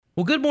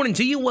Well, good morning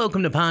to you.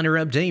 Welcome to Pioneer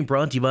Update,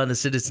 brought to you by the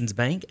Citizens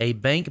Bank, a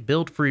bank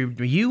built for you.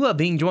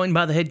 Being joined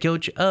by the head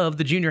coach of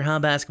the junior high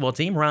basketball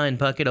team, Ryan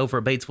Puckett, over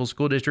at Batesville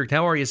School District.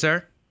 How are you,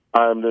 sir?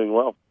 I'm doing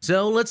well.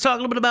 So let's talk a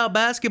little bit about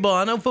basketball.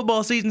 I know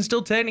football season's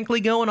still technically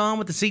going on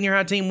with the senior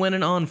high team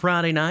winning on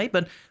Friday night,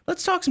 but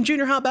let's talk some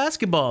junior high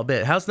basketball a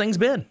bit. How's things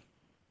been?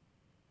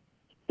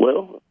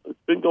 Well, it's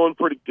been going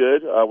pretty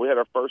good. We had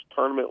our first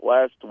tournament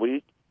last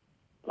week.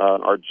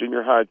 Our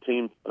junior high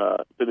team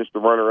finished the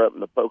runner-up in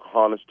the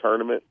Pocahontas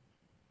tournament,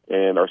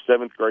 and our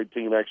 7th grade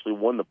team actually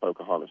won the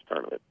Pocahontas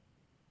tournament.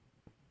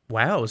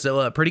 Wow, so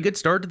a pretty good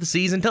start to the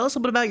season. Tell us a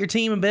little bit about your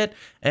team a bit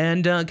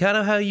and kind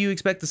of how you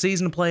expect the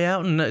season to play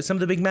out and some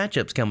of the big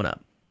matchups coming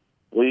up.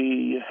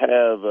 We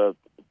have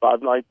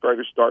 5 ninth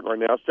graders starting right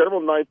now.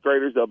 Several ninth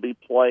graders they'll be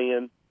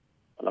playing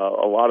a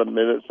lot of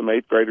minutes. Some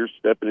 8th graders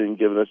stepping in and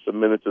giving us some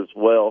minutes as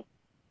well.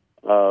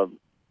 I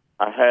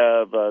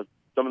have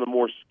some of the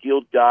more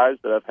skilled guys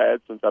that I've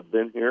had since I've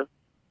been here.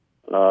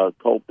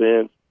 Cole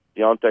Benz,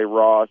 Deontay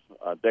Ross,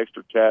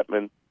 Dexter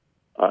Chapman,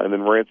 and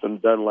then Ransom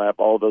Dunlap.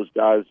 All those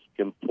guys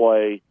can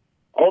play.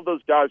 All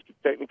those guys can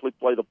technically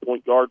play the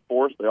point guard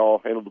for us. They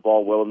all handle the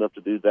ball well enough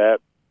to do that.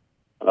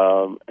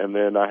 And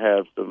then I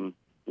have some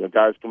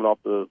guys coming off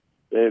the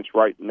bench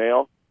right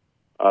now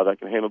that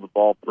can handle the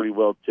ball pretty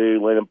well too.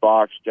 Landon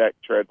Box, Jack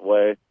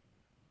Treadway.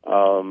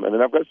 And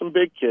then I've got some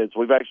big kids.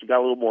 We've actually got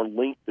a little more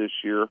length this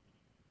year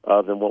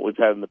than what we've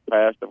had in the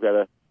past. I've got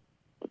a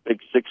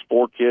big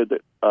 6'4" kid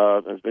that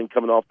has been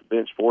coming off the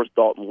bench for us,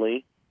 Dalton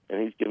Lee,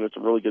 and he's giving us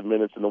some really good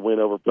minutes in the win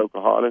over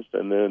Pocahontas.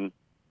 And then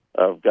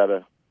I've got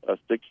a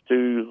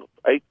 6'2"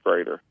 8th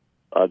grader,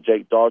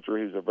 Jake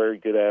Daughtry, who's a very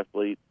good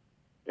athlete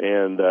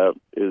and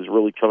is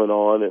really coming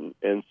on.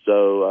 And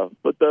so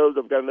with those,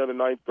 I've got another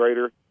 9th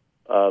grader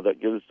that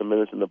gives us some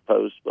minutes in the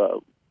post,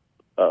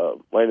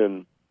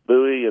 Landon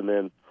Bowie, and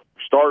then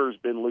starter's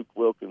been Luke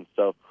Wilkins.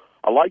 So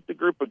I like the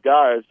group of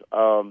guys.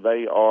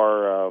 They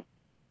are,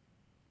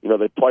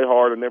 they play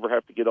hard. I never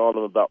have to get on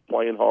them about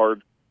playing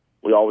hard.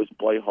 We always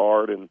play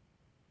hard, and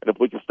if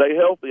we can stay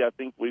healthy, I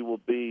think we will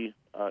be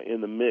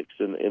in the mix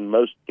in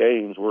most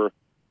games. We're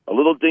a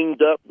little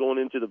dinged up going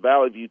into the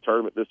Valley View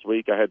tournament this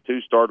week. I had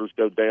 2 starters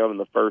go down in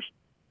the first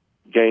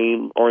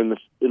game, or in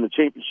the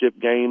championship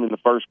game in the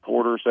first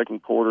quarter,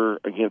 second quarter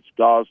against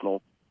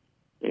Gosnell,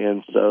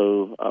 and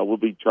so we'll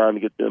be trying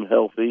to get them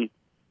healthy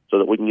so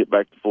that we can get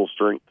back to full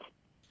strength.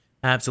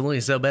 Absolutely.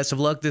 So best of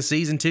luck this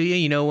season to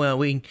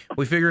you.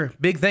 We figure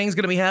big things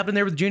going to be happening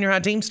there with the junior high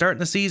team starting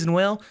the season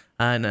well.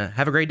 And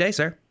have a great day,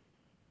 sir.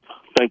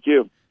 Thank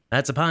you.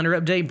 That's a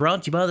Pioneer Update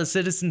brought to you by the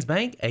Citizens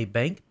Bank, a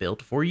bank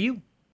built for you.